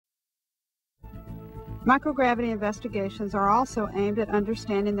Microgravity investigations are also aimed at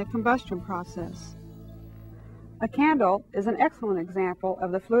understanding the combustion process. A candle is an excellent example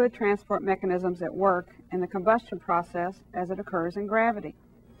of the fluid transport mechanisms at work in the combustion process as it occurs in gravity.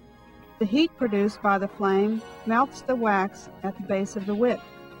 The heat produced by the flame melts the wax at the base of the wick.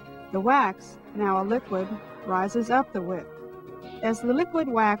 The wax, now a liquid, rises up the wick. As the liquid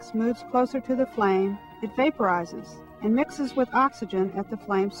wax moves closer to the flame, it vaporizes and mixes with oxygen at the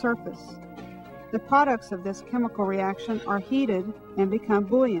flame surface. The products of this chemical reaction are heated and become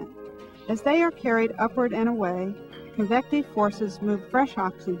buoyant. As they are carried upward and away, convective forces move fresh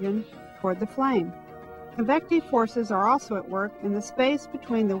oxygen toward the flame. Convective forces are also at work in the space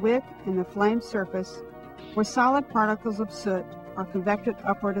between the wick and the flame surface, where solid particles of soot are convected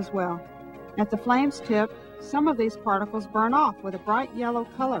upward as well. At the flame's tip, some of these particles burn off with a bright yellow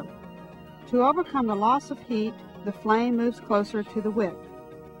color. To overcome the loss of heat, the flame moves closer to the wick.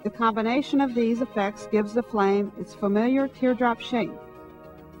 The combination of these effects gives the flame its familiar teardrop shape.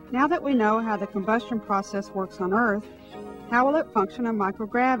 Now that we know how the combustion process works on Earth, how will it function in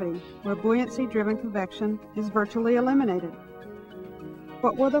microgravity, where buoyancy-driven convection is virtually eliminated?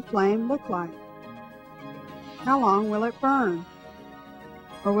 What will the flame look like? How long will it burn?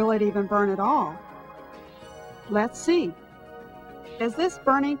 Or will it even burn at all? Let's see. As this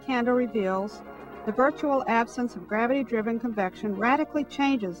burning candle reveals, the virtual absence of gravity-driven convection radically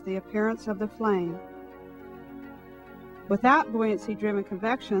changes the appearance of the flame. Without buoyancy-driven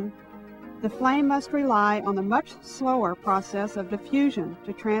convection, the flame must rely on the much slower process of diffusion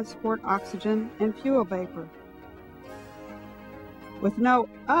to transport oxygen and fuel vapor. With no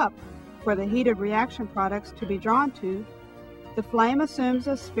up for the heated reaction products to be drawn to, the flame assumes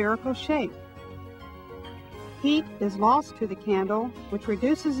a spherical shape. Heat is lost to the candle, which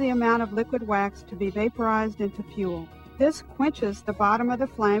reduces the amount of liquid wax to be vaporized into fuel. This quenches the bottom of the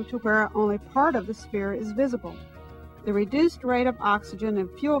flame to where only part of the sphere is visible. The reduced rate of oxygen and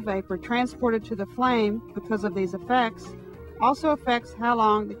fuel vapor transported to the flame because of these effects also affects how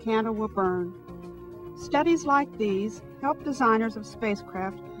long the candle will burn. Studies like these help designers of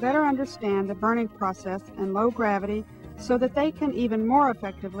spacecraft better understand the burning process in low gravity so that they can even more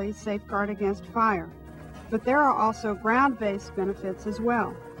effectively safeguard against fire. But there are also ground-based benefits as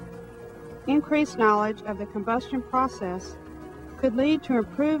well. Increased knowledge of the combustion process could lead to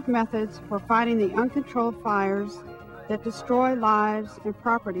improved methods for fighting the uncontrolled fires that destroy lives and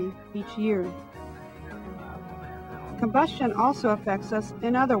property each year. Combustion also affects us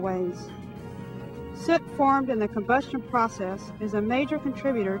in other ways. Soot formed in the combustion process is a major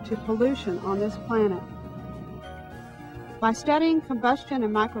contributor to pollution on this planet. By studying combustion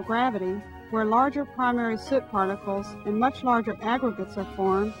in microgravity, where larger primary soot particles and much larger aggregates are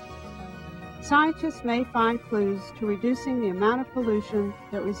formed, scientists may find clues to reducing the amount of pollution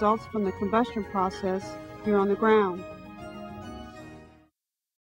that results from the combustion process here on the ground.